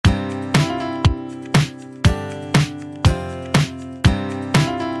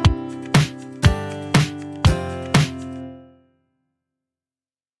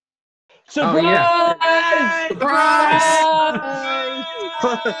Surprise! Surprise!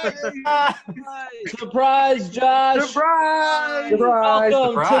 Surprise, Josh! Surprise!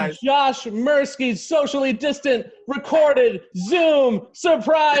 Welcome to Josh Mirsky's socially distant, recorded Zoom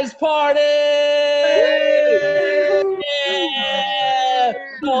surprise party! Yeah!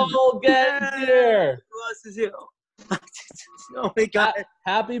 The whole gang's here! Who else is here? Oh my God!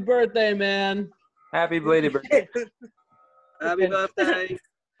 Happy birthday, man! Happy belated birthday. Happy birthday!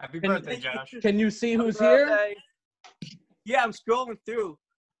 Happy birthday, Josh. Can you see who's here? Yeah, I'm scrolling through.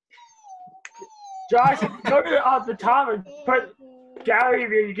 Josh, go to the top and put gallery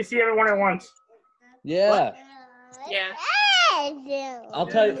view. You can see everyone at once. Yeah. Yeah. I'll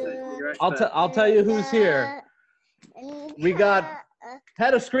tell you. I'll tell you who's here. We got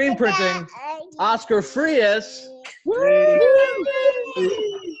head of screen printing, Oscar Frias.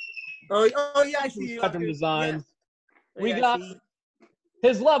 Oh yeah, I see you. Spectrum Designs. Yeah. We Yeah, I got see.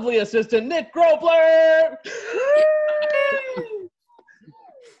 his lovely assistant, Nick Grobler.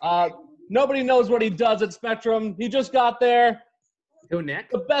 Nobody knows what he does at Spectrum. He just got there. Who, Nick?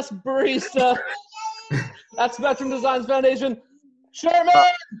 The best barista at Spectrum Designs Foundation, Sherman.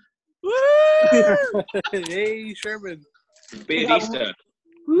 Hey, Sherman. Barista.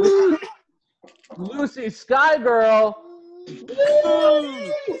 Lucy Skygirl.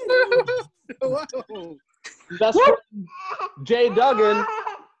 Whoa. Best friend, Jay Duggan.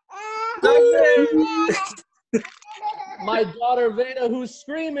 My daughter Veda, who's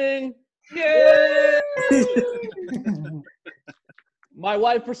screaming. Yay! My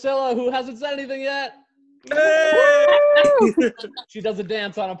wife Priscilla, who hasn't said anything yet. She does a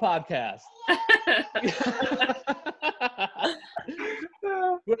dance on a podcast.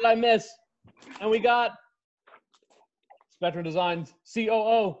 What did I miss? And we got Spectrum Designs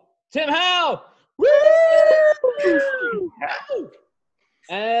COO, Tim Howe. Woo!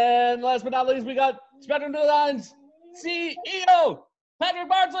 And last but not least, we got Spectrum Designs CEO, Patrick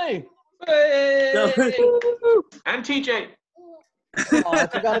Bardsley. And TJ. Oh, I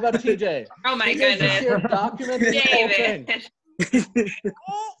forgot about TJ. Oh my TJ's goodness. here documenting the whole thing. David.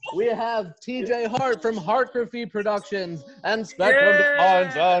 We have TJ Hart from Hartgraphy Productions and Spectrum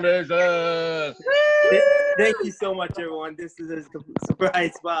Designs Foundation. Thank you so much, everyone. This is a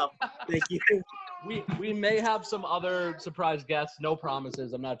surprise. Wow. Thank you. We may have some other surprise guests. No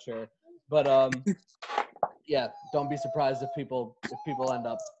promises. I'm not sure, but yeah, don't be surprised if people end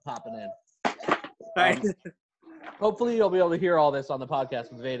up popping in. All right. Hopefully, you'll be able to hear all this on the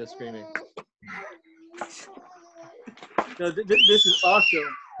podcast with Veda screaming. No, this is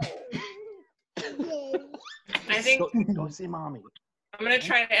awesome. I think Go see mommy. I'm gonna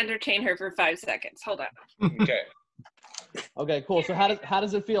try to entertain her for 5 seconds. Hold on. Okay. Okay, cool. So how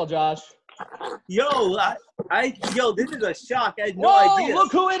does it feel, Josh? Yo, this is a shock. I had no Whoa! idea.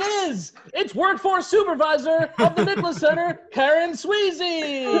 Look who it is! It's Workforce Supervisor of the Nicholas Center, Karen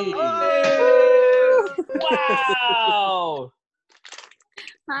Sweezy. Wow!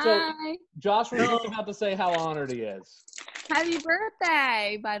 Hi. Josh was just about to say how honored he is. Happy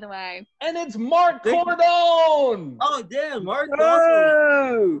birthday, by the way. And it's Mark Cordone! Oh, damn, Mark.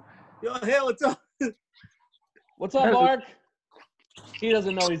 Awesome. Yo, hey, what's up? What's up, Mark? He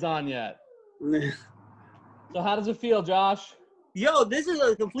doesn't know he's on yet. So how does it feel, Josh? Yo, this is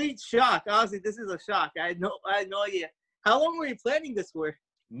a complete shock. Honestly, this is a shock. I had no idea. How long were you planning this for?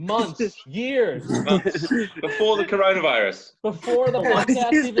 Months, years, Before the coronavirus. before the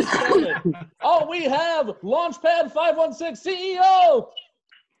podcast even started. Oh, we have Launchpad 516 CEO,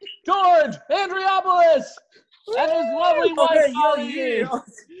 George Andriopoulos, and his lovely wife, Holly.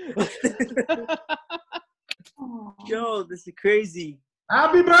 Yo, this is crazy.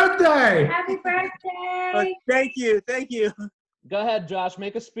 Happy birthday! Happy birthday. Oh, thank you. Go ahead, Josh,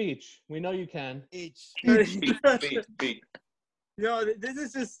 make a speech. We know you can. Speak. No,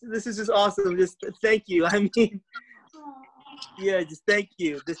 this is just awesome. Just thank you. I mean, yeah, just thank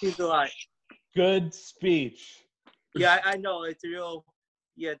you. This means a lot. Good speech. Yeah, I know. It's a real,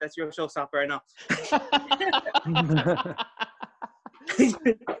 yeah, that's your showstopper right now.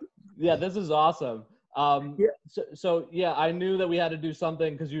 Yeah, this is awesome. Yeah. So yeah, I knew that we had to do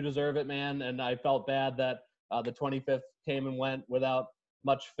something because you deserve it, man. And I felt bad that the 25th came and went without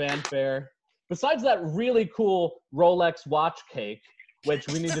much fanfare. Besides that really cool Rolex watch cake, which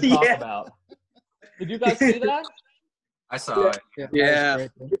we need to talk about. Did you guys see that? I saw it. Yeah.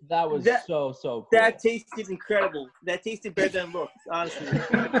 That was so cool. That tasted incredible. That tasted better than it looks, honestly.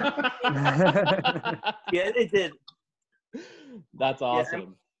 Yeah, it did. That's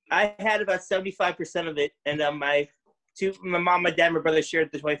awesome. I had about 75% of it, and my mom, my dad, and my brother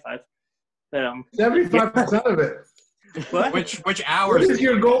shared the 25. But 75% of it. What? Which hours? What is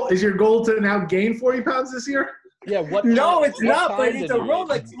your goal? Is your goal to now gain 40 pounds this year? Yeah, what? No, time- it's what not, time but did it's a you eat?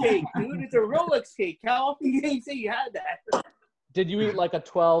 Rolex cake, dude. It's a Rolex cake. How often you didn't say you had that? Did you eat like a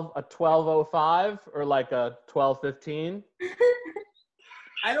 12:05 or like a 12:15?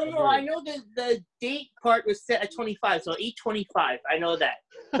 I don't know. I know that the date part was set at 25, so 8:25. I know that.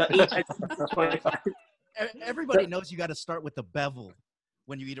 So 8:25. Everybody knows you got to start with the bevel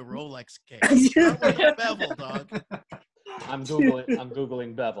when you eat a Rolex cake. Start with the bevel, dog. I'm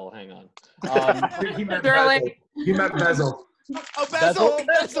googling bevel. Hang on. He meant Sterling. bezel. He meant bezel. Oh, bezel.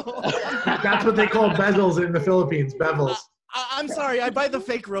 That's what they call bezels in the Philippines. Bevels. I'm sorry. I buy the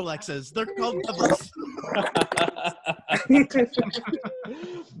fake Rolexes. They're called bevels.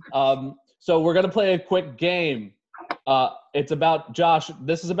 So we're gonna play a quick game. It's about Josh.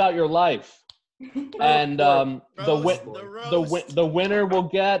 This is about your life, and the winner will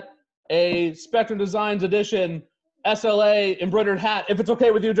get a Spectrum Designs Edition SLA embroidered hat. If it's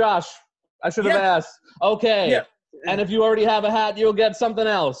okay with you, Josh, I should have asked. Okay. Yeah. And if you already have a hat, you'll get something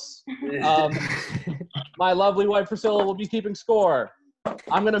else. My lovely wife Priscilla will be keeping score.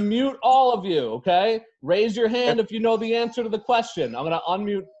 I'm going to mute all of you, okay? Raise your hand if you know the answer to the question. I'm going to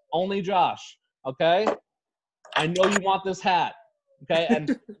unmute only Josh, okay? I know you want this hat, okay?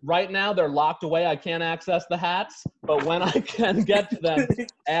 And right now they're locked away. I can't access the hats, but when I can get to them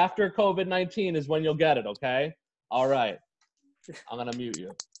after COVID-19 is when you'll get it, okay? All right. I'm going to mute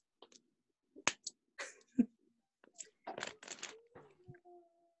you.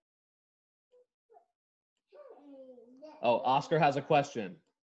 Oh, Oscar has a question.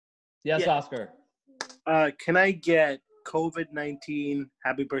 Yes, Yeah. Oscar. Can I get COVID-19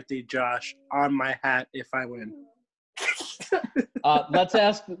 Happy Birthday Josh on my hat if I win? Let's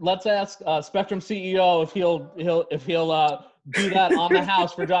ask Spectrum CEO if he'll do that on the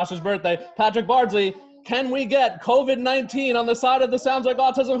house for Josh's birthday. Patrick Bardsley, can we get COVID-19 on the side of the Sounds Like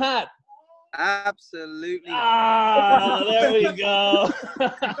Autism hat? Absolutely. Ah, there we go.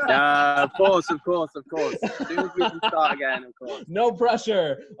 Yeah, of course. As soon as we can start again, of course. No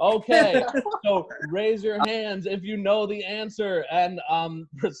pressure. Okay, so raise your hands if you know the answer, and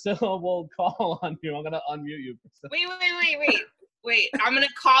Priscilla will call on you. I'm gonna unmute you, Priscilla. Wait. I'm gonna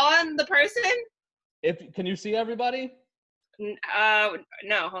call on the person. Can you see everybody?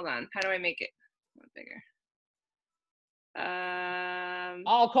 No, hold on. How do I make it bigger?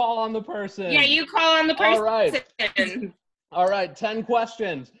 I'll call on the person. Yeah, you call on the person. All right. All right, 10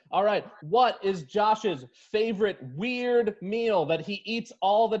 questions. All right, what is Josh's favorite weird meal that he eats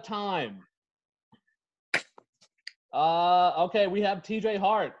all the time? Okay, we have TJ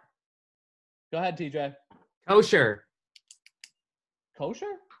Hart. Go ahead, TJ. Kosher.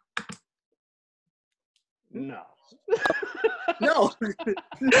 Kosher? No. No. Burger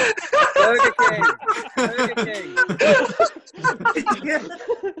King.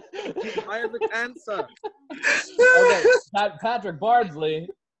 I have the answer. Okay, Patrick Bardsley.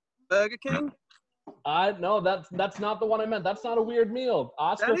 Burger King? No, that's not the one I meant. That's not a weird meal.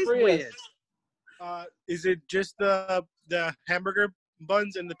 Oscar That is Frias. weird. Is it just the hamburger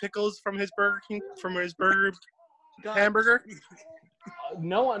buns and the pickles from his Burger King, from his burger hamburger?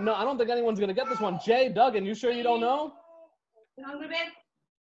 No, I don't think anyone's gonna get this one. Jay Duggan, you sure you don't know?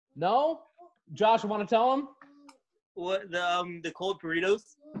 No? Josh, you want to tell him? What the cold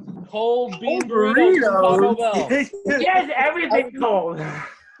burritos? Cold bean burritos from Taco Bell. Yes, everything's cold.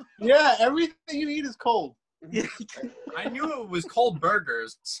 Yeah, everything you eat is cold. I knew it was cold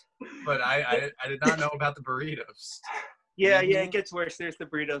burgers, but I did not know about the burritos. Yeah, it gets worse. There's the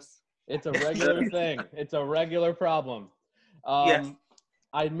burritos. It's a regular thing. It's a regular problem. Yes.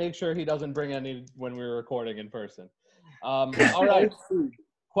 I'd make sure he doesn't bring any when we're recording in person. All right.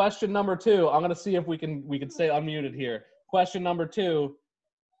 Question number 2. I'm gonna see if we can stay unmuted here. Question number 2.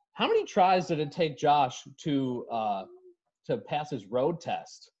 How many tries did it take Josh to pass his road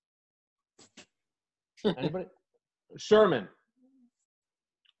test? Anybody? Sherman.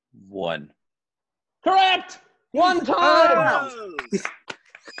 1. Correct. 1 time. I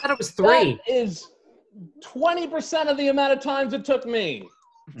thought it was 3. That is 20% of the amount of times it took me.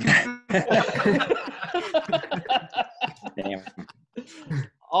 Damn.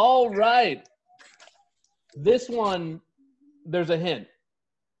 All right. This one, there's a hint.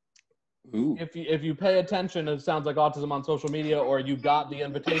 Ooh. If you pay attention, it sounds like autism on social media, or you got the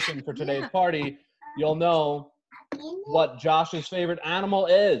invitation for today's party, you'll know what Josh's favorite animal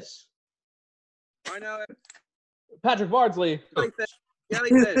is. I know it. Patrick Bardsley.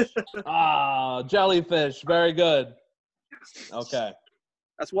 Jellyfish. Jellyfish. Very good. Okay.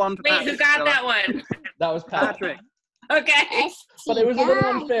 That's 1 for Wait, Patrick. who got that one? That was Patrick. Okay. But it was a little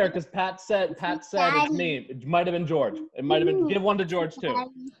unfair because Pat said its name. It might have been George. It might have been. Give one to George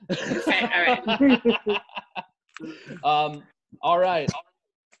too. Okay, all right. All right.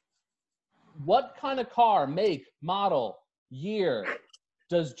 What kind of car, make, model, year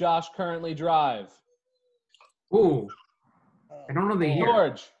does Josh currently drive? Ooh. I don't know the year.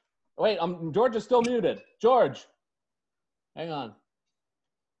 George. Wait, George is still muted. George. Hang on.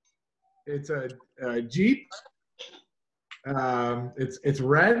 It's a Jeep. It's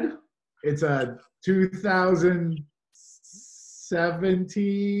red. It's a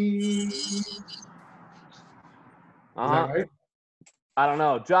 2017. Is that right? I don't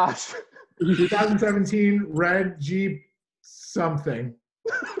know. Josh. 2017 red Jeep something.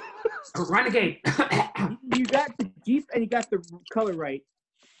 Renegade. You got the Jeep and you got the color right.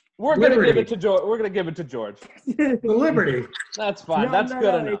 We're gonna give it to George. We're gonna give it to George. The Liberty. That's fine. No, That's no,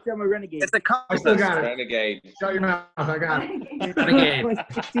 good no, enough. I'm a Renegade. It's a car. I still got it. Renegade. Shut your mouth. I got it. Renegade.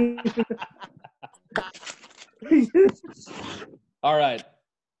 All right.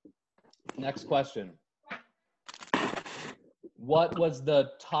 Next question. What was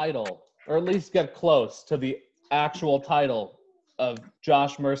the title, or at least get close to the actual title of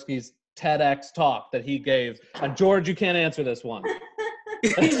Josh Mirsky's TEDx talk that he gave? And George, you can't answer this one.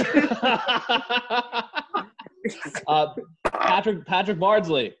 Patrick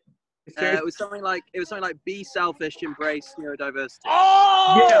Bardsley. It was something like be selfish, embrace neurodiversity.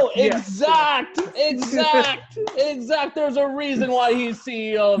 Oh, Yeah. exact. There's a reason why he's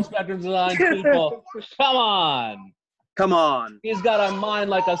CEO of Spectrum Design, people. Come on. He's got a mind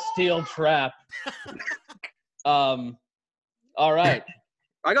like a steel trap. All right.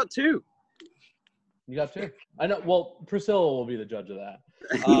 I got 2. You got 2. I know. Well, Priscilla will be the judge of that.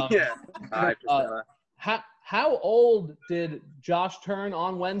 Yeah. All right, Priscilla. How old did Josh turn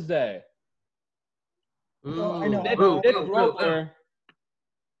on Wednesday? I know. Nick Rotner.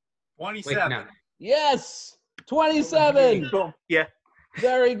 27. Yes, 27. Yeah.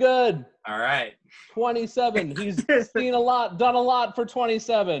 Very good. All right. 27. He's seen a lot, done a lot for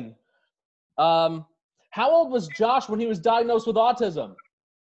 27. How old was Josh when he was diagnosed with autism?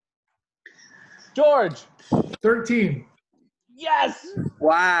 George. 13. Yes.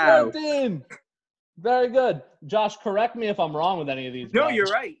 Wow. 13. Very good. Josh, correct me if I'm wrong with any of these. No, guys. you're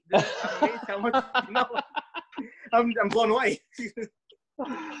right. How much, no, I'm blown away.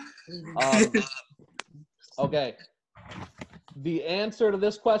 Okay. The answer to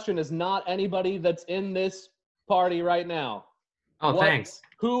this question is not anybody that's in this party right now. Oh, thanks.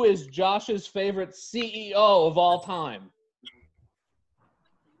 Who is Josh's favorite CEO of all time?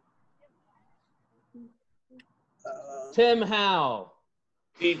 Tim Howe.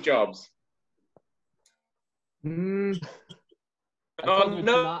 Steve Jobs. I told you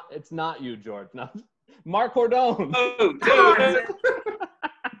no. It's not you, George. No. Mark Cordone. Oh, no.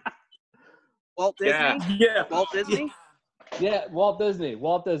 Walt Disney? Yeah. Walt Disney? Yeah, Walt Disney.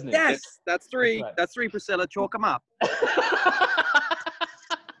 Walt Disney. Yes, that's 3. That's right. That's 3, Priscilla. Chalk them up.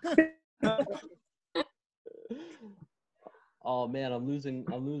 Oh man, I'm losing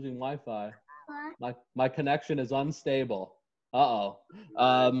Wi-Fi. My connection is unstable. Uh-oh.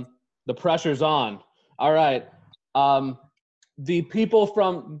 The pressure's on. All right. The people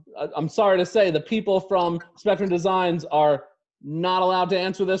from I'm sorry to say, the people from Spectrum Designs are not allowed to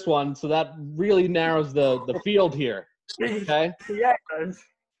answer this one, so that really narrows the field here. Okay? Yeah,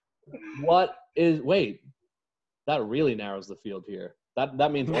 Wait. That really narrows the field here.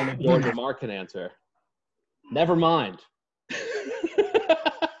 That means only George or Mark can answer. Never mind.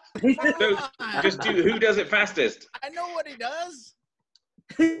 So just do who does it fastest. I know what he does.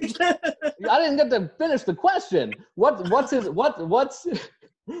 I didn't get to finish the question. What's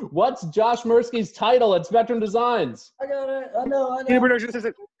Josh Mirsky's title at Spectrum Designs? I got it. I know.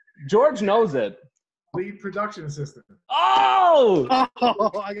 George knows it. Lead production assistant. Oh!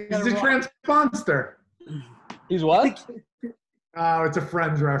 He's a transponster. He's what? Oh, it's a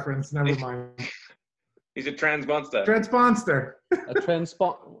Friends reference. Never mind. He's a trans monster. Transponster. A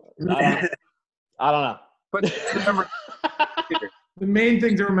I don't know. But remember, the main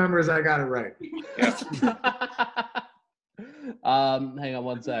thing to remember is I got it right. Hang on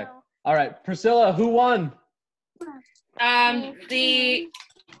one sec. All right, Priscilla, who won? The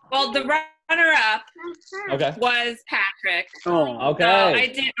runner-up was Patrick. Oh,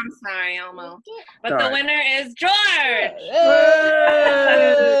 okay. So I'm sorry, Elmo. But the winner is George.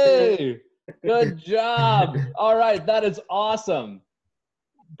 Hey! Good job. All right, that is awesome.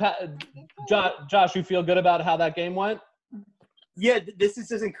 Josh, you feel good about how that game went? Yeah, this is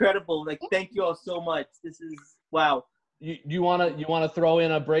just incredible. Like, thank you all so much. This is wow. You wanna throw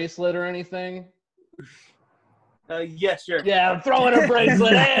in a bracelet or anything? Yeah, sure. Yeah, I'm throwing a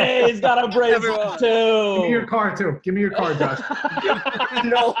bracelet. Hey, he's got a bracelet Everyone. too. Give me your card too. Give me your card, Josh.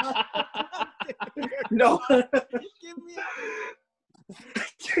 No. No.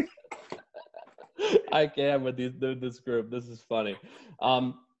 I can't with this group. This is funny.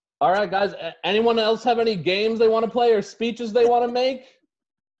 All right, guys. Anyone else have any games they want to play or speeches they want to make?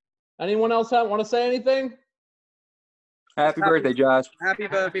 Anyone else want to say anything? Happy birthday, Josh. Happy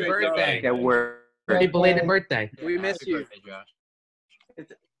birthday. Happy birthday. Yeah, we're Happy belated birthday. We miss Happy you. birthday, Josh.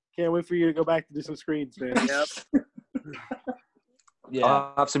 Can't wait for you to go back to do some screens, man. Yep. Yeah.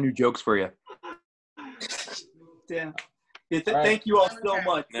 I'll have some new jokes for you. Damn. Yeah, All right. Thank you all so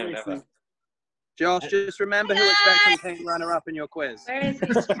much. No, Seriously. never. Josh, just remember who expects something runner-up in your quiz. Where is he?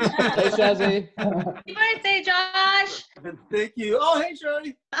 Hey, Shazzy. Happy birthday, Josh. Thank you. Oh, hey,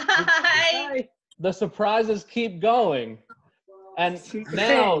 Shirley. Hi. The surprises keep going. And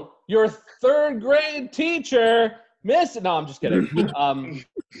now your third grade teacher, Miss. No, I'm just kidding. Oh,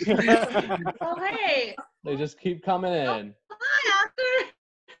 hey. They just keep coming in. Hi, Oscar.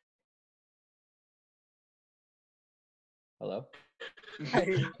 Hello?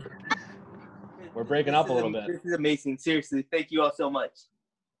 We're breaking up a little bit. This is amazing. Seriously. Thank you all so much.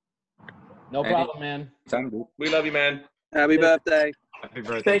 No problem, man. We love you, man. Happy birthday. Happy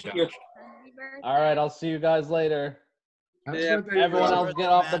birthday, Thank you. All right, I'll see you guys later. Happy Yeah. birthday, Everyone Josh. else get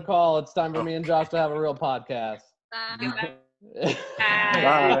off the call. It's time for me and Josh to have a real podcast.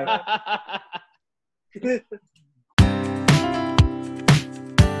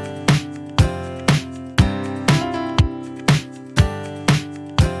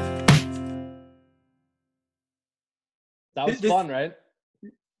 That was fun, right?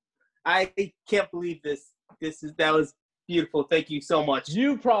 I can't believe this. That was beautiful. Thank you so much.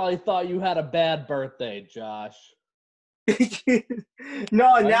 You probably thought you had a bad birthday, Josh.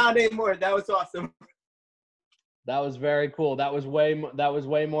 No, not anymore. That was awesome. That was very cool. That was way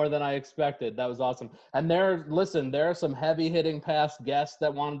more than I expected. That was awesome. And there are some heavy hitting past guests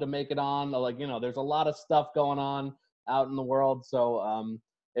that wanted to make it on. Like, there's a lot of stuff going on out in the world. So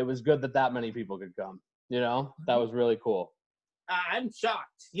it was good that many people could come. That was really cool. I'm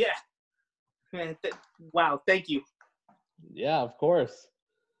shocked. Yeah. Man, wow. Thank you. Yeah, of course.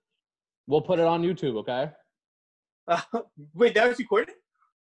 We'll put it on YouTube, okay? Wait, that was recorded?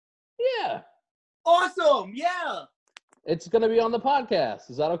 Yeah. Awesome. Yeah. It's going to be on the podcast.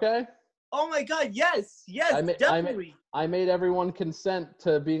 Is that okay? Oh my God. Yes. Yes, definitely. I made everyone consent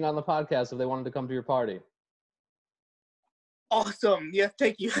to being on the podcast if they wanted to come to your party. Awesome. Yeah,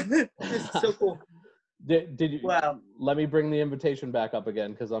 thank you. This is so cool. Did you? Wow. Let me bring the invitation back up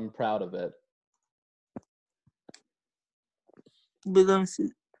again because I'm proud of it. But let me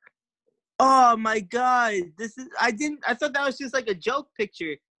see. Oh my God. I thought that was just like a joke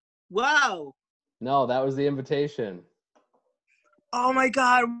picture. Wow. No, that was the invitation. Oh my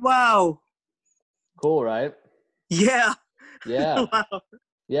God. Wow. Cool, right? Yeah. Yeah. Wow.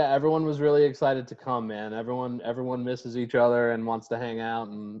 Yeah, everyone was really excited to come, man. Everyone misses each other and wants to hang out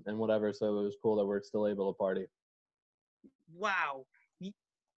and whatever, so it was cool that we're still able to party. Wow. Dude,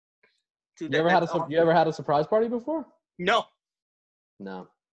 You ever had a surprise party before? No. No.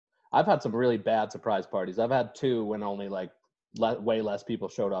 I've had some really bad surprise parties. I've had 2 when only way less people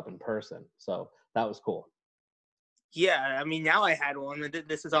showed up in person. So that was cool. Yeah, I mean, now I had one.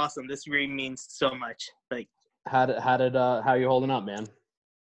 This is awesome. This really means so much. Like, how are you holding up, man?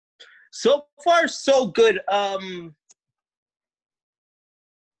 So far, so good.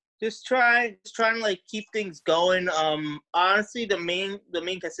 Just trying to like keep things going. Honestly, the main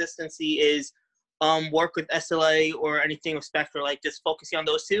consistency is work with SLA or anything with Spectra, like just focusing on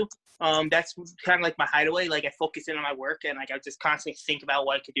those 2. That's kind of like my hideaway. Like I focus in on my work and like I just constantly think about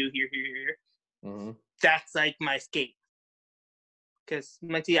what I could do here. Mm-hmm. That's like my escape. Because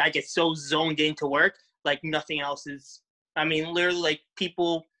mentally I get so zoned into work, like nothing else is. I mean, literally, like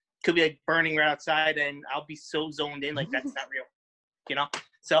people could be like burning right outside, and I'll be so zoned in, like that's not real,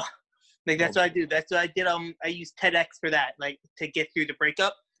 So, like that's what I do. That's what I did. I used TEDx for that, like to get through the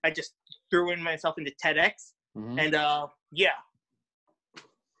breakup. I just threw in myself into TEDx, and yeah.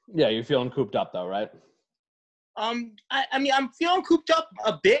 Yeah, you're feeling cooped up though, right? I mean, I'm feeling cooped up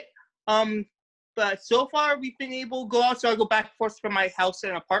a bit. But so far we've been able to go out, so I go back and forth from my house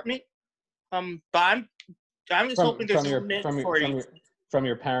and apartment. But I'm just hoping there's from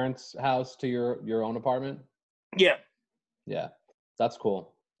your parents' house to your own apartment. Yeah. Yeah, that's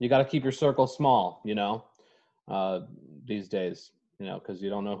cool. You got to keep your circle small, these days, because you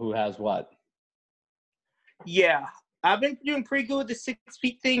don't know who has what. Yeah, I've been doing pretty good with the 6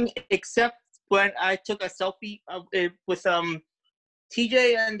 feet thing, except when I took a selfie with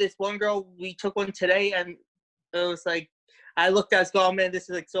TJ and this one girl. We took one today, and it was like I looked at us, go, oh man, this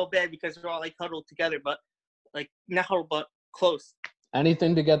is like so bad because we're all like huddled together, but like not huddled, but close.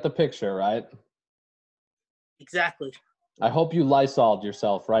 Anything to get the picture, right? Exactly. I hope you Lysol'd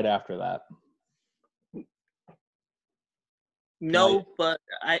yourself right after that. No, but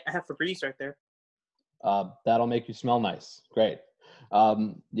I have Febreze right there. That'll make you smell nice. Great.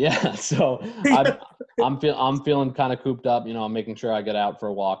 Yeah, so I'm feeling kind of cooped up. You know, I'm making sure I get out for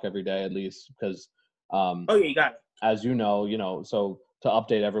a walk every day at least because oh yeah, you got it. As you know, so to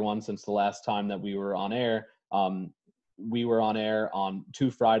update everyone, since the last time that we were on air, we were on air on 2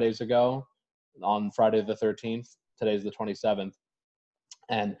 Fridays ago, on Friday the 13th. Today's the 27th,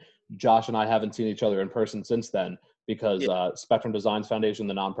 and Josh and I haven't seen each other in person since then because Spectrum Designs Foundation,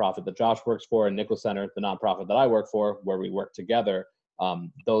 the nonprofit that Josh works for, and Nicholas Center, the nonprofit that I work for, where we work together,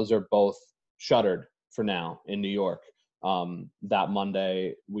 those are both shuttered for now in New York. That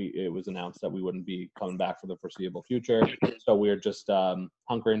Monday, it was announced that we wouldn't be coming back for the foreseeable future. So we're just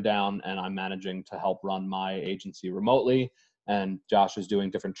hunkering down, and I'm managing to help run my agency remotely. And Josh is doing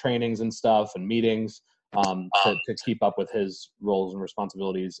different trainings and stuff and meetings to keep up with his roles and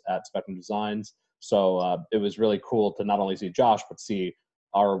responsibilities at Spectrum Designs. So it was really cool to not only see Josh, but see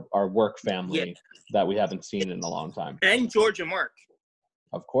our work family that we haven't seen in a long time. And George and Mark.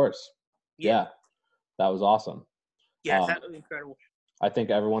 Of course. Yeah. That was awesome. Yeah, that was incredible. I think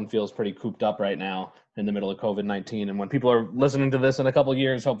everyone feels pretty cooped up right now in the middle of COVID-19. And when people are listening to this in a couple of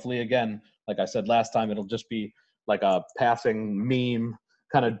years, hopefully, again, like I said last time, it'll just be like a passing meme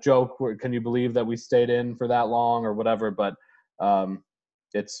kind of joke where can you believe that we stayed in for that long or whatever. But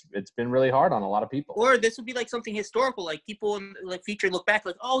it's been really hard on a lot of people. Or this would be like something historical, like people in the future look back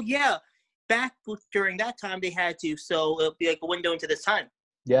like, oh yeah, back during that time they had to. So it'll be like a window into this time.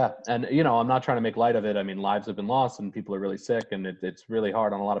 Yeah, and I'm not trying to make light of it. I mean, lives have been lost, and people are really sick, and it's really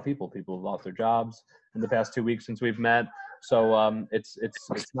hard on a lot of people. People have lost their jobs in the past 2 weeks since we've met, so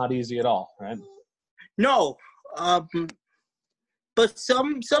it's not easy at all, right? No, but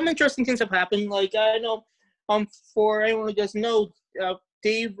some interesting things have happened. Like I know, for anyone who doesn't know,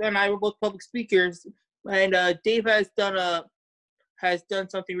 Dave and I were both public speakers, and Dave has done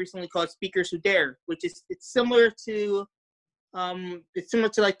something recently called Speakers Who Dare, which is it's similar to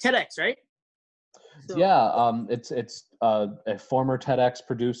like TEDx, right? So, yeah, it's a former TEDx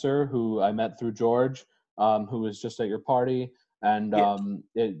producer who I met through George, who was just at your party, and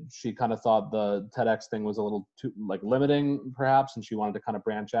she kind of thought the TEDx thing was a little too like limiting, perhaps, and she wanted to kind of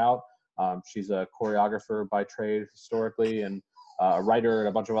branch out. She's a choreographer by trade historically, and a writer and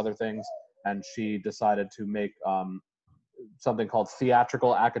a bunch of other things, and she decided to make something called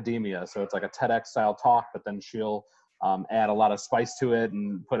theatrical academia. So it's like a TEDx style talk, but then she'll add a lot of spice to it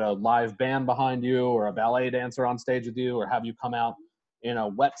and put a live band behind you or a ballet dancer on stage with you or have you come out in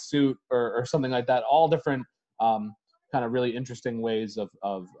a wetsuit or something like that. All different kind of really interesting ways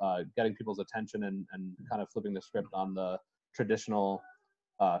of getting people's attention and kind of flipping the script on the traditional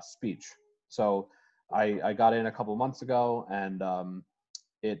speech. So I got in a couple months ago, and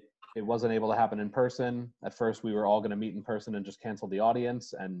it wasn't able to happen in person. At first, we were all going to meet in person and just cancel the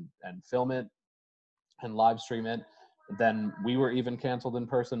audience and film it and live stream it. Then we were even canceled in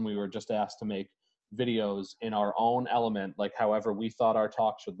person. We were just asked to make videos in our own element, like however we thought our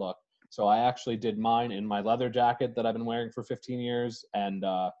talk should look. So I actually did mine in my leather jacket that I've been wearing for 15 years, and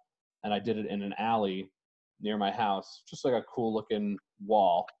I did it in an alley near my house, just like a cool looking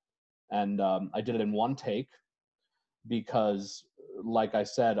wall. And I did it in one take because, like I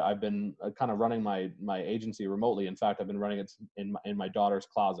said, I've been kind of running my agency remotely. In fact, I've been running it in my daughter's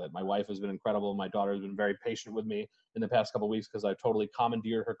closet. My wife has been incredible. My daughter has been very patient with me in the past couple of weeks because I've totally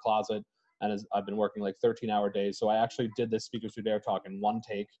commandeered her closet, and I've been working like 13-hour days. So I actually did this Speakers Who Dare talk in one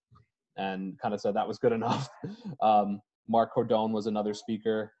take and kind of said that was good enough. Mark Cordone was another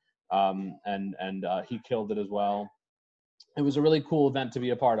speaker, and he killed it as well. It was a really cool event to be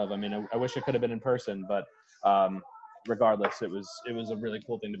a part of. I mean, I wish it could have been in person, but regardless, it was a really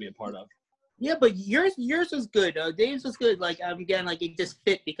cool thing to be a part of. Yeah, but yours was good. Dave's was good. Like again, like it just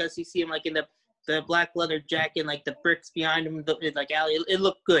fit because you see him like in the black leather jacket, like the bricks behind him, like alley. It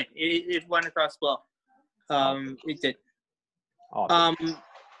looked good. It went across well. It did. Awesome.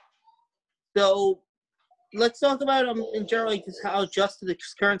 So let's talk about in general like how adjust to the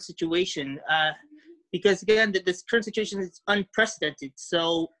current situation. Because again, this current situation is unprecedented.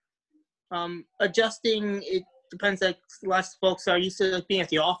 So adjusting it depends. Like lots of folks are used to like being at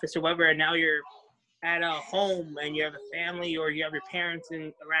the office or whatever, and now you're at a home and you have a family or you have your parents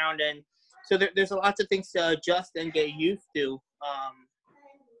around, and so there's lots of things to adjust and get used to.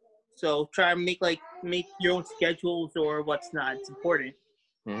 So try and make your own schedules or what's not. It's important.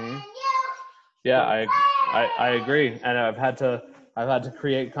 Mm-hmm. Yeah, I agree, and I've had to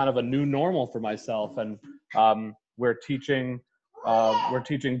create kind of a new normal for myself, and we're teaching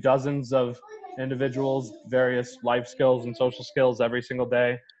dozens of individuals various life skills and social skills every single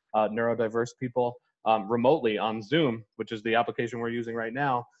day, neurodiverse people, remotely on Zoom, which is the application we're using right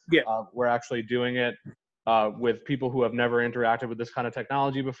now. Yeah. We're actually doing it with people who have never interacted with this kind of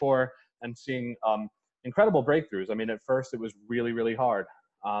technology before, and seeing incredible breakthroughs. I mean, at first it was really, really hard.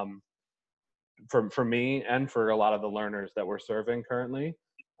 For me and for a lot of the learners that we're serving currently.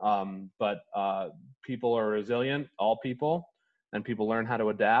 But people are resilient, all people, and people learn how to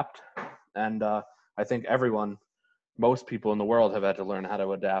adapt. And I think most people in the world have had to learn how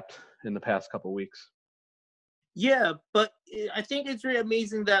to adapt in the past couple of weeks. Yeah, but I think it's really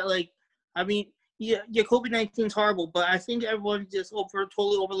amazing that, like, I mean, yeah, COVID-19 is horrible, but I think everyone just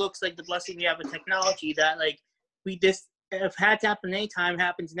totally overlooks, like, the blessing we have in technology that, like, we just, if had to happen anytime,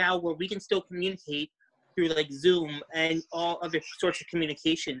 happens now, where we can still communicate through, like, Zoom and all other sorts of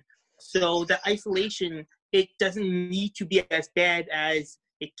communication. So the isolation, it doesn't need to be as bad as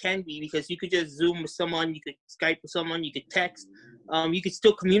it can be, because you could just Zoom with someone, you could Skype with someone, you could text, you could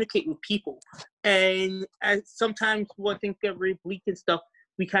still communicate with people. And sometimes one thing get really bleak and stuff,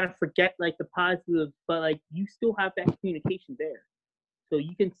 we kind of forget, like, the positives, but, like, you still have that communication there. So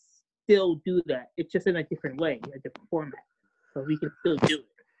you can still do that. It's just in a different way, a different format. So we can still do it.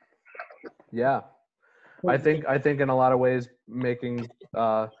 Yeah. I think in a lot of ways, making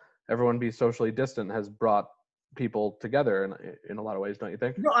everyone be socially distant has brought people together in a lot of ways, don't you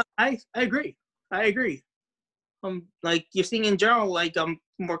think? No, I agree. I agree. Like, you're seeing in general, like,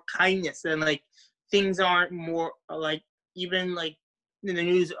 more kindness, and, like, things aren't more, like, even, like, in the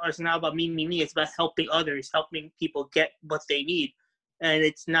news are now about me. It's about helping others, helping people get what they need. And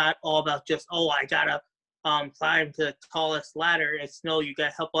it's not all about just, I gotta climb to the tallest ladder. It's no, you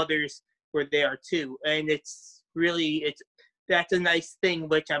gotta help others where they are too. And it's really, that's a nice thing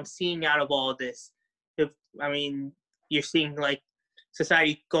which I'm seeing out of all of this. You're seeing, like,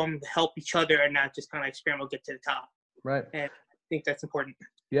 society going to help each other and not just kind of, like, scramble to get to the top. Right. And I think that's important.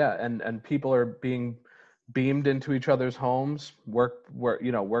 Yeah, and people are being beamed into each other's homes.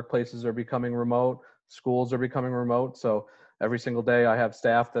 Workplaces are becoming remote. Schools are becoming remote. So every single day I have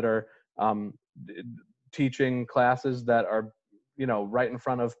staff that are teaching classes that are, right in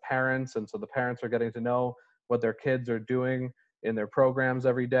front of parents. And so the parents are getting to know what their kids are doing in their programs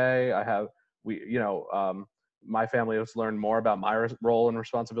every day. My family has learned more about my role and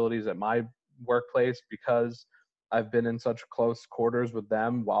responsibilities at my workplace because I've been in such close quarters with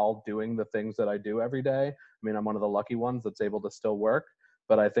them while doing the things that I do every day. I mean, I'm one of the lucky ones that's able to still work,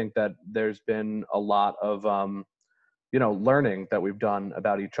 but I think that there's been a lot of, learning that we've done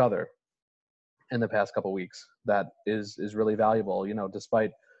about each other in the past couple of weeks that is really valuable,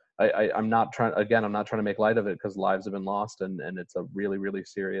 despite I'm not trying to make light of it, because lives have been lost and it's a really, really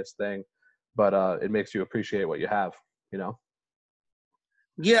serious thing, but it makes you appreciate what you have,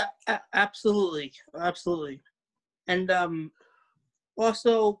 Yeah, absolutely. And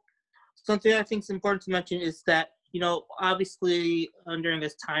also, something I think is important to mention is that, obviously during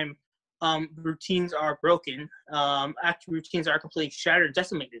this time, routines are broken. Actually, routines are completely shattered,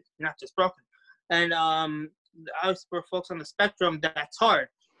 decimated, not just broken. And for folks on the spectrum, that's hard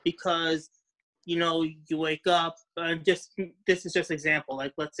because, you wake up, this is just an example.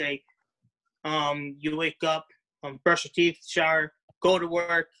 Like, let's say you wake up, brush your teeth, shower, go to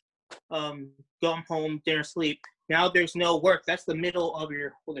work, go home, dinner, sleep. Now there's no work. That's the middle of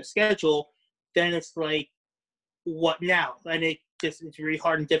the schedule. Then it's like, what now? And it's really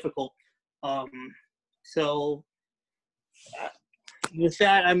hard and difficult. So with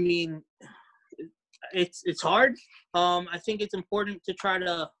that, I mean, it's hard. I think it's important to try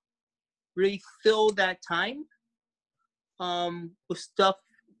to really fill that time with stuff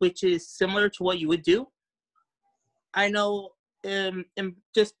which is similar to what you would do. I know, and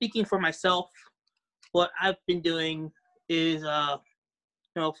just speaking for myself, what I've been doing is,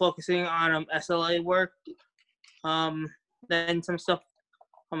 focusing on SLA work. Then some stuff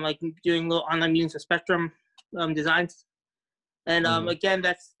I'm like doing little online meetings with Spectrum designs, and again,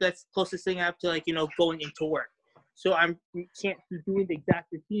 that's closest thing I have to, like, going into work. So I can't be doing the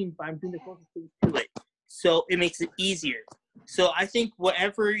exact routine, but I'm doing the closest thing to it. So it makes it easier. So I think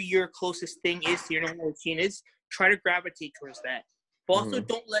whatever your closest thing is to your normal routine is, try to gravitate towards that. But also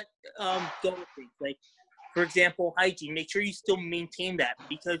don't let go of things. Like, for example, hygiene. Make sure you still maintain that,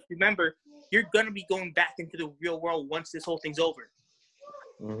 because remember, you're going to be going back into the real world once this whole thing's over.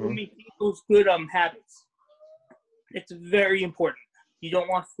 Maintain those good habits. It's very important. You don't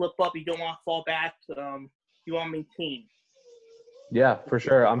want to slip up. You don't want to fall back. You want to maintain. Yeah, for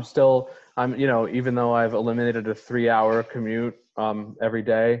sure. Even though I've eliminated a 3-hour commute every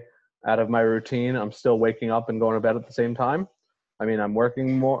day out of my routine, I'm still waking up and going to bed at the same time. I mean, I'm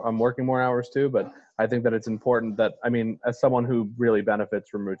working more hours too, but I think that it's important that, as someone who really benefits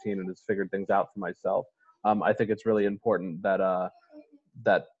from routine and has figured things out for myself, I think it's really important that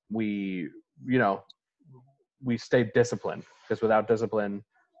we stay disciplined, because without discipline,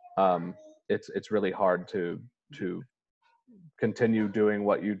 it's really hard to continue doing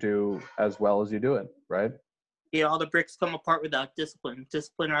what you do as well as you do it, right? Yeah, all the bricks come apart without discipline.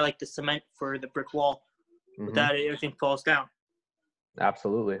 Discipline are like the cement for the brick wall. Without it, everything falls down.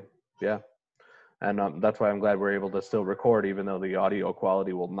 Absolutely. Yeah. And that's why I'm glad we're able to still record, even though the audio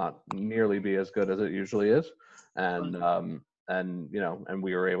quality will not nearly be as good as it usually is. And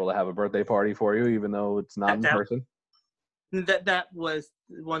we were able to have a birthday party for you, even though it's not in person. That was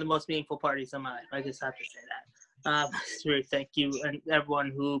one of the most meaningful parties of my life. I just have to say that. Really, thank you, and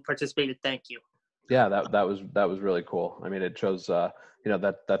everyone who participated. Thank you. Yeah, that was really cool. I mean, it shows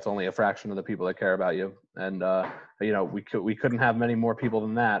that's only a fraction of the people that care about you, and we couldn't have many more people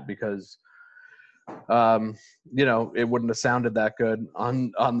than that, because it wouldn't have sounded that good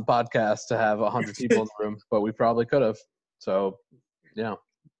on the podcast to have 100 people in the room, but we probably could have. So,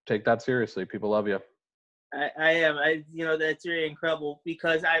 take that seriously. People love you. I am. That's really incredible,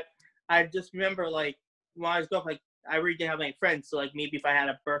 because I just remember, like, when I was growing up, like, I really didn't have any friends. So, like, maybe if I had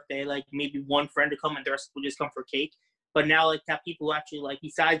a birthday, like, maybe one friend to come and the rest would just come for cake. But now, like, to have people who actually, like,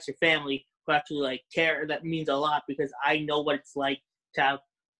 besides your family, who actually, like, care, that means a lot, because I know what it's like to have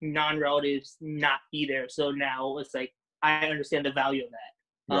non-relatives not be there. So now it's like, I understand the value of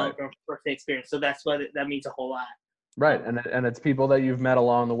that from birthday experience. So that's what that means a whole lot. Right. And it's people that you've met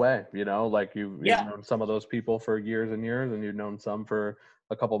along the way, like you've known some of those people for years and years, and you've known some for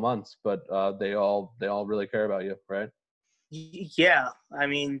a couple months, but they all really care about you, right? Yeah. I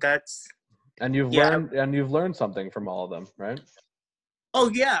mean, that's. And you've learned something from all of them, right?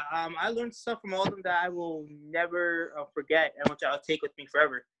 Oh yeah. I learned stuff from all of them that I will never forget, and which I'll take with me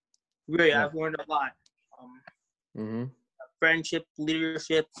forever. Really, yeah. I've learned a lot. Friendship,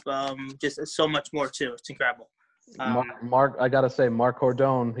 leadership, just so much more too. It's incredible. Mark, I gotta say, Mark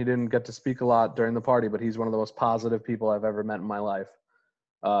Cordone, he didn't get to speak a lot during the party, but he's one of the most positive people I've ever met in my life.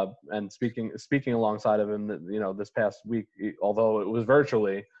 And speaking alongside of him, this past week, although it was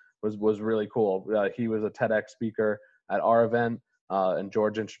virtually, was really cool. He was a TEDx speaker at our event, and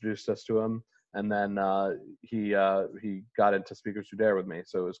George introduced us to him, and then he got into Speakers Who Dare with me,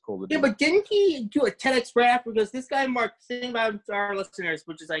 so it was cool to do. Yeah, but didn't he do a TEDx rap? Because this guy, Mark, think about our listeners,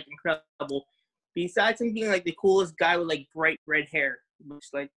 which is like incredible. Besides him being like the coolest guy with like bright red hair, which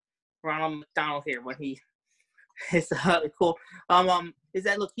like Ronald McDonald here when he is cool. Is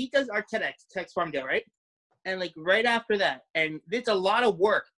that look, he does our TEDx Farmdale, right? And like right after that, and it's a lot of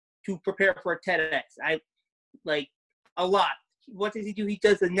work to prepare for a TEDx. I like a lot. What does he do? He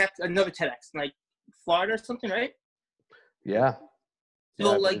does another TEDx, like Florida or something, right? Yeah.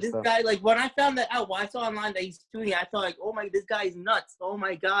 So like this guy, like when I found that out, when I saw online that he's doing it, I thought like, oh my, this guy is nuts. Oh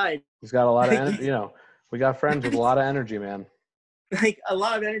my God. He's got a lot of energy. We got friends with a lot of energy, man. Like a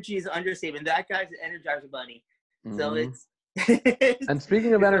lot of energy is an understatement. That guy's an Energizer bunny. So it's. And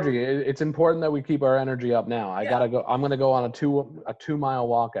speaking of energy, it's important that we keep our energy up now. I'm gonna go on a 2-mile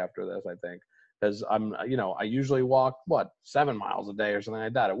walk after this, I think, because I usually walk 7 miles a day or something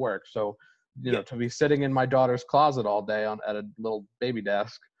like that at work. So. To be sitting in my daughter's closet all day at a little baby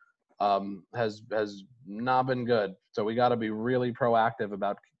desk has not been good. So we got to be really proactive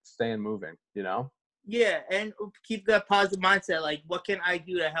about staying moving, Yeah, and keep that positive mindset. Like, what can I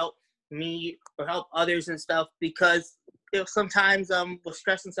do to help me or help others and stuff? Because sometimes with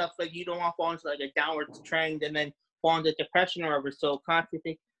stress and stuff, like you don't want to fall into like a downward trend and then fall into depression or whatever. So constantly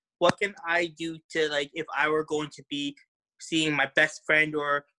think, what can I do to, like, if I were going to be seeing my best friend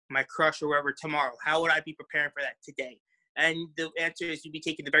or my crush or whatever tomorrow, how would I be preparing for that today? And the answer is you'd be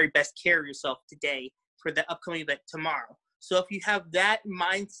taking the very best care of yourself today for the upcoming event tomorrow. So if you have that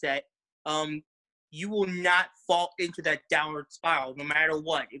mindset, you will not fall into that downward spiral no matter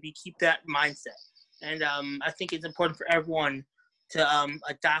what, if you keep that mindset. And I think it's important for everyone to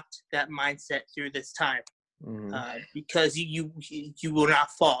adopt that mindset through this time, because you will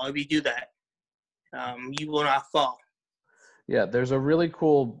not fall if you do that. You will not fall. Yeah, there's a really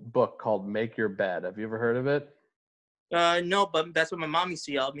cool book called Make Your Bed. Have you ever heard of it? No, but that's what my mom used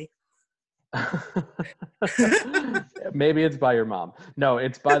to yell at me. Maybe it's by your mom. No,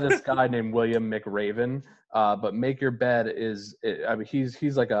 it's by this guy named William McRaven. But Make Your Bed he's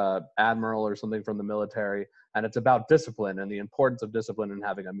like a admiral or something from the military, and it's about discipline and the importance of discipline in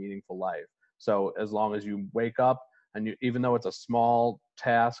having a meaningful life. So as long as you wake up and you, even though it's a small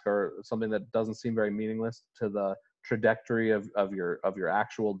task or something that doesn't seem very meaningless to the trajectory of your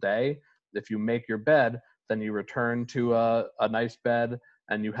actual day, if you make your bed, then you return to a nice bed,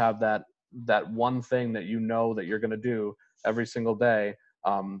 and you have that one thing that you know that you're going to do every single day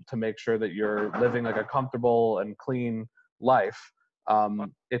to make sure that you're living like a comfortable and clean life.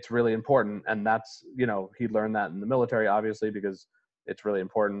 It's really important. And that's, you know, he learned that in the military, obviously, because it's really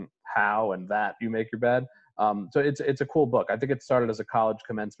important how and that you make your bed. So it's a cool book. I think it started as a college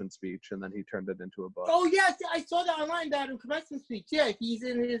commencement speech, and then he turned it into a book. Oh yes, I saw that online. That in commencement speech. Yeah, he's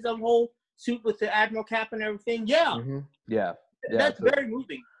in his whole suit with the admiral cap and everything. Yeah, Yeah, that's very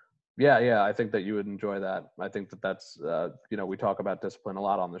moving. Yeah, I think that you would enjoy that. I think that's you know, we talk about discipline a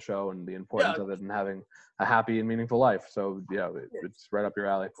lot on the show and the importance of it and having a happy and meaningful life. So yeah, it's right up your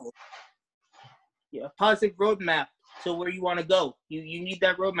alley. Yeah, positive roadmap. So where you want to go, you need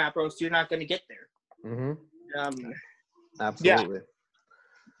that roadmap, or else you're not going to get there. Absolutely.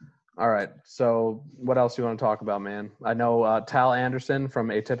 All right. So what else do you want to talk about, man? I know Tal Anderson from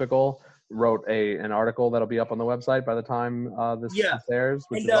Atypical wrote an article that'll be up on the website by the time this airs,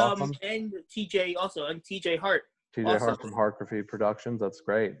 which is awesome. And TJ also, and TJ Hart. TJ Hart from Hart Graffiti Productions. That's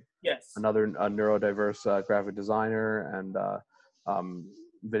great. Yes. Another neurodiverse graphic designer and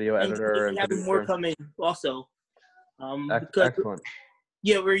video editor. And having more coming also. Excellent.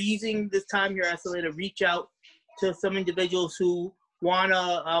 Yeah, we're using this time here SLA to reach out to some individuals who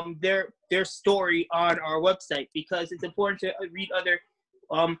wanna their story on our website, because it's important to read other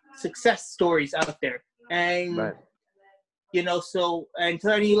success stories out there. And you know, so, and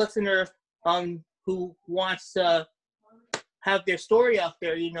to any listener who wants to have their story out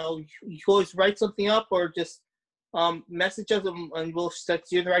there, you know, you can always write something up or just message us and we'll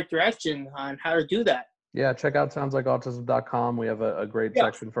set you in the right direction on how to do that. Yeah, check out soundslikeautism.com. We have a great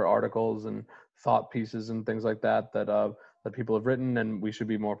section for articles and thought pieces and things like that that people have written, and we should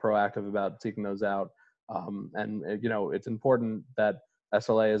be more proactive about seeking those out. And you know, it's important that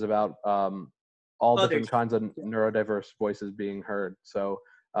SLA is about all different kinds of neurodiverse voices being heard. So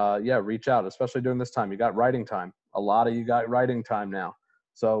yeah, reach out, especially during this time. You got writing time. A lot of you got writing time now.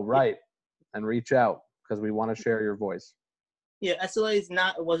 So write and reach out, because we want to share your voice. Yeah, SLA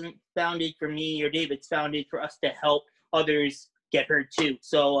wasn't founded for me or Dave. It's founded for us to help others get heard too.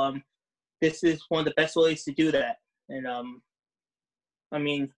 So this is one of the best ways to do that. And I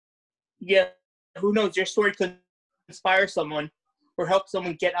mean, yeah, who knows? Your story could inspire someone or help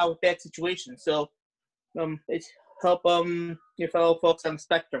someone get out of bad situation. So it's help your fellow folks on the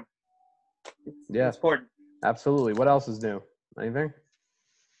spectrum. It's important. Absolutely. What else is new? Anything?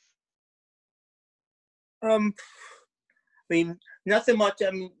 I mean, nothing much.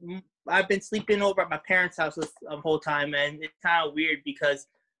 I mean, I've been sleeping over at my parents' house this whole time, and it's kind of weird because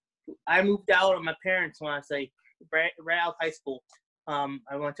I moved out of my parents when I was like right out of high school. I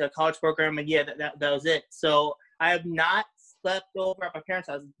went to a college program, and yeah, that was it. So I have not slept over at my parents'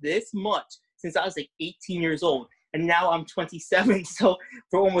 house this much since I was like 18 years old, and now I'm 27. So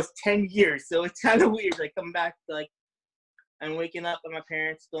for almost 10 years. So it's kind of weird. Like coming back, like I'm waking up at my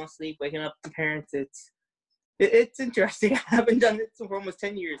parents, going to sleep, waking up at my parents. It's interesting. I haven't done it for almost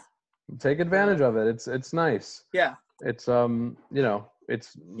 10 years. Take advantage of it. It's nice. Yeah. It's you know,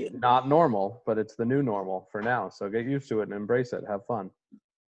 it's not normal, but it's the new normal for now. So get used to it and embrace it. Have fun.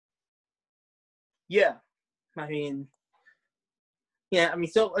 Yeah. I mean,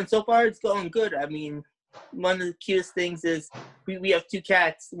 so far it's going good. I mean, one of the cutest things is we have two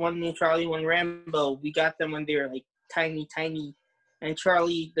cats, one named Charlie, one Rambo. We got them when they were like tiny. And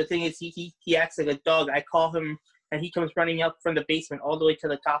Charlie, the thing is, he acts like a dog. I call him, and he comes running up from the basement all the way to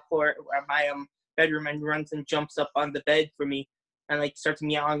the top floor at my bedroom, and runs and jumps up on the bed for me, and like starts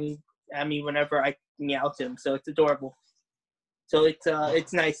meowing at me whenever I meow to him. So it's adorable. So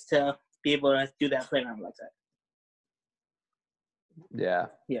it's nice to be able to do that playing around like that. Yeah.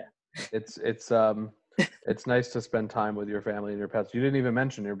 Yeah. It's nice to spend time with your family and your pets. You didn't even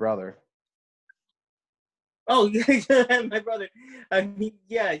mention your brother. Oh, yeah, my brother. I mean,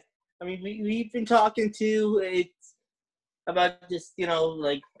 yeah. I mean, we've been talking it's about just, you know,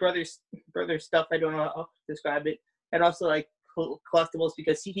 like brother stuff. I don't know how to describe it. And also like collectibles,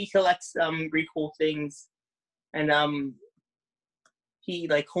 because he collects really cool things. And he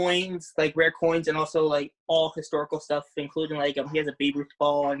like coins, like rare coins, and also like all historical stuff, including like he has a Babe Ruth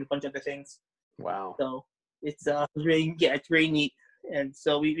ball and a bunch of other things. Wow. So it's really neat. And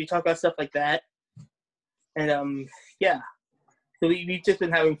so we talk about stuff like that. And yeah, so we've just been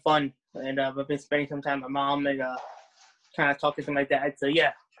having fun, and I've been spending some time with my mom and kind of talking to my dad. So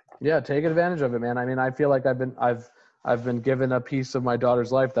yeah. Yeah, take advantage of it, man. I mean, I feel like I've been given a piece of my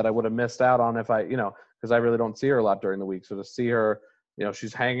daughter's life that I would have missed out on if I, you know, because I really don't see her a lot during the week. So to see her,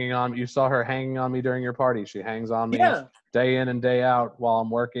 she's hanging on. You saw her hanging on me during your party. She hangs on me day in and day out while I'm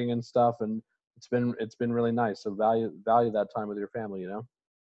working and stuff, and it's been really nice. So value that time with your family.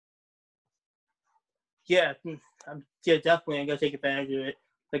 Yeah, definitely. I'm gonna take advantage of it.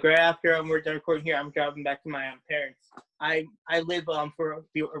 Like right after we're done recording here, I'm driving back to my parents. I live for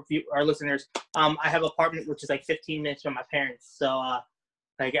our listeners. I have an apartment which is like 15 minutes from my parents. So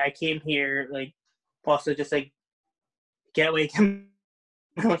like I came here like also just like get away from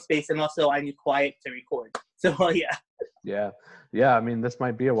my own space, and also I need quiet to record. So yeah. Yeah. I mean, this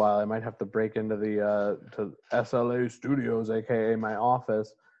might be a while. I might have to break into the to SLA Studios, aka my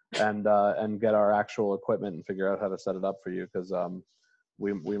office, and get our actual equipment and figure out how to set it up for you, because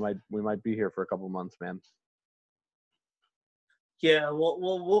we might be here for a couple months, man. Yeah,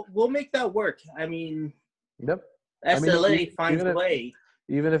 we'll make that work. I mean, yep. SLA finds a way.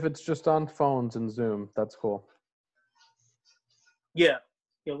 Even if it's just on phones and Zoom, that's cool. Yeah,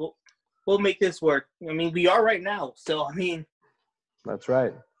 we'll make this work. I mean, we are right now, so I mean, that's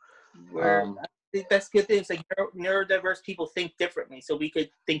right. I think that's good thing. It's like neurodiverse people think differently, so we could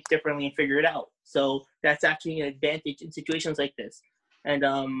think differently and figure it out. So that's actually an advantage in situations like this. And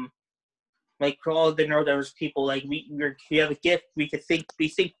like for all the neurodiverse people, like we have a gift. We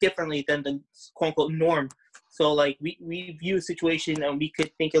think differently than the quote unquote norm. So like we view a situation and we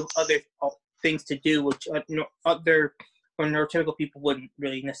could think of other things to do, which other or neurotypical people wouldn't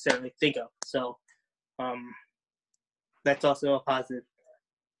really necessarily think of. So that's also a positive.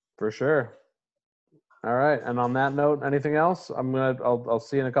 For sure. All right. And on that note, anything else? I'll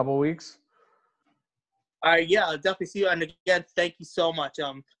see you in a couple of weeks. Yeah, I'll definitely see you. And again, thank you so much.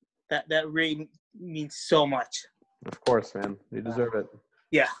 That really means so much. Of course, man. You deserve it.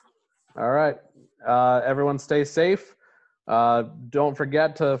 Yeah. All right. Everyone stay safe. Don't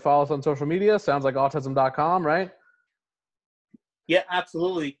forget to follow us on social media. SoundsLikeAutism.com, right? Yeah,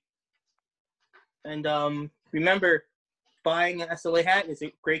 absolutely. And remember, buying an SLA hat is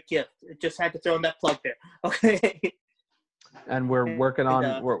a great gift. I just had to throw in that plug there. Okay. And we're working on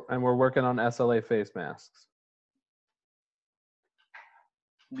SLA face masks.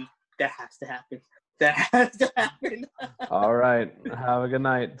 That has to happen. That has to happen. All right. Have a good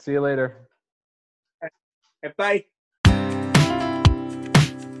night. See you later. Bye.